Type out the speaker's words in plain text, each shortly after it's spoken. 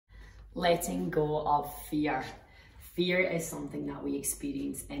Letting go of fear. Fear is something that we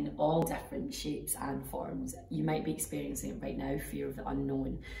experience in all different shapes and forms. You might be experiencing it right now, fear of the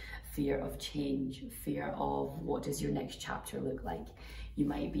unknown, fear of change, fear of what does your next chapter look like. You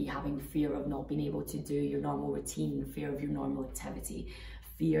might be having fear of not being able to do your normal routine, fear of your normal activity,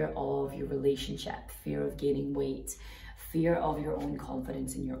 fear of your relationship, fear of gaining weight, fear of your own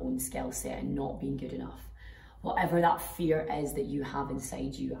confidence in your own skill set and not being good enough. Whatever that fear is that you have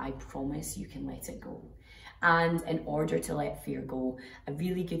inside you, I promise you can let it go. And in order to let fear go, a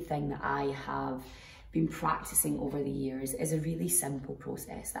really good thing that I have been practicing over the years is a really simple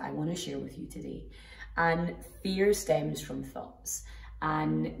process that I want to share with you today. And fear stems from thoughts.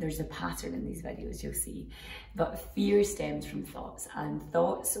 And there's a pattern in these videos, you'll see. But fear stems from thoughts, and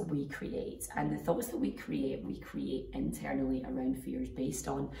thoughts we create. And the thoughts that we create internally around fears based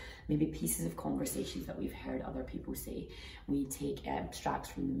on maybe pieces of conversations that we've heard other people say. We take abstracts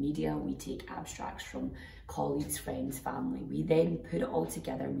from the media, we take abstracts from colleagues, friends, family. We then put it all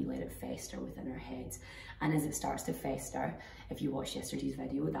together and we let it fester within our heads. And as it starts to fester, if you watched yesterday's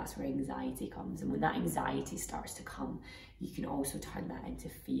video, that's where anxiety comes. And when that anxiety starts to come, you can also turn that into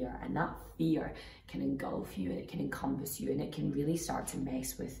fear. And that fear can engulf you and it can encompass you, and it can really start to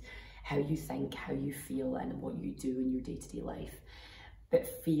mess with how you think, how you feel, and what you do in your day-to-day life.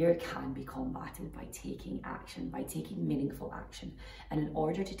 But fear can be combated by taking action, by taking meaningful action. And in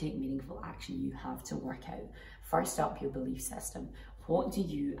order to take meaningful action, you have to work out, first up, your belief system. What do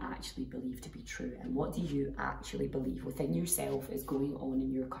you actually believe to be true? And what do you actually believe within yourself is going on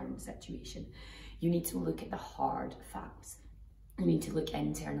in your current situation? You need to look at the hard facts. You need to look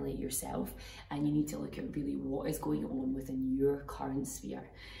internally at yourself, and you need to look at really what is going on within your current sphere.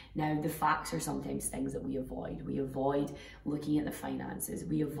 Now, the facts are sometimes things that we avoid. We avoid looking at the finances.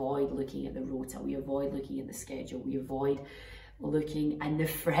 We avoid looking at the rota. We avoid looking at the schedule. We avoid looking in the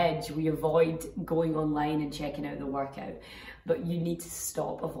fridge. We avoid going online and checking out the workout. But you need to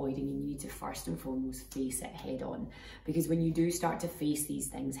stop avoiding, and you need to first and foremost face it head on. Because when you do start to face these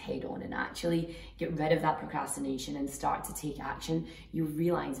things head on and actually get rid of that procrastination and start to take action, you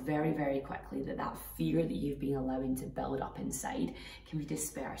realize very, very quickly that that fear that you've been allowing to build up inside can be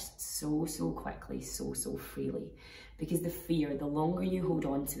dispersed so quickly, so freely. Because the fear, the longer you hold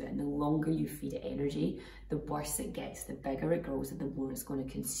on to it and the longer you feed it energy, the worse it gets, the bigger it grows, and the more it's going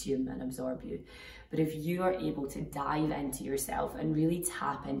to consume and absorb you. But if you are able to dive into yourself and really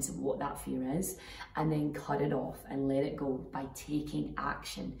tap into what that fear is, and then cut it off and let it go by taking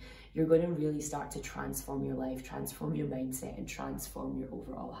action, you're going to really start to transform your life, transform your mindset, and transform your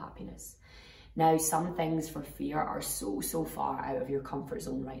overall happiness. Now, some things for fear are so far out of your comfort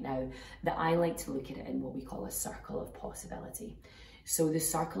zone right now that I like to look at it in what we call a circle of possibility. So the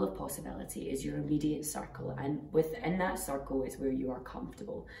circle of possibility is your immediate circle, and within that circle is where you are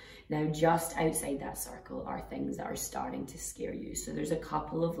comfortable. Now, just outside that circle are things that are starting to scare you. So there's a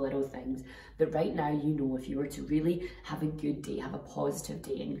couple of little things that right now, you know, if you were to really have a good day, have a positive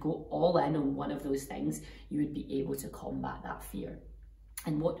day, and go all in on one of those things, you would be able to combat that fear.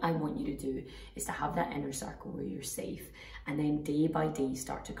 And what I want you to do is to have that inner circle where you're safe, and then day by day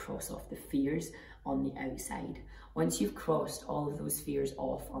start to cross off the fears on the outside. Once you've crossed all of those fears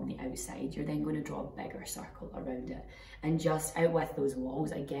off on the outside, you're then going to draw a bigger circle around it. And just out with those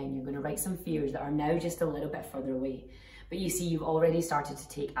walls, again, you're going to write some fears that are now just a little bit further away. But you see, you've already started to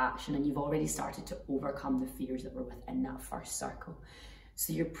take action, and you've already started to overcome the fears that were within that first circle.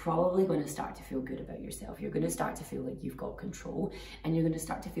 So you're probably going to start to feel good about yourself. You're going to start to feel like you've got control, and you're going to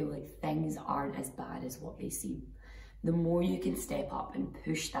start to feel like things aren't as bad as what they seem. The more you can step up and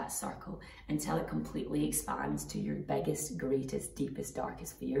push that circle until it completely expands to your biggest, greatest, deepest,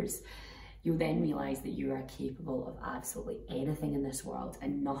 darkest fears, you'll then realize that you are capable of absolutely anything in this world,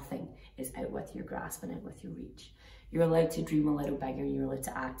 and nothing is out with your grasp and out with your reach. You're allowed to dream a little bigger, and you're allowed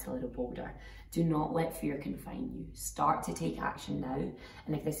to act a little bolder. Do not let fear confine you. Start to take action now,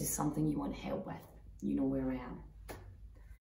 and if this is something you want help with, you know where I am.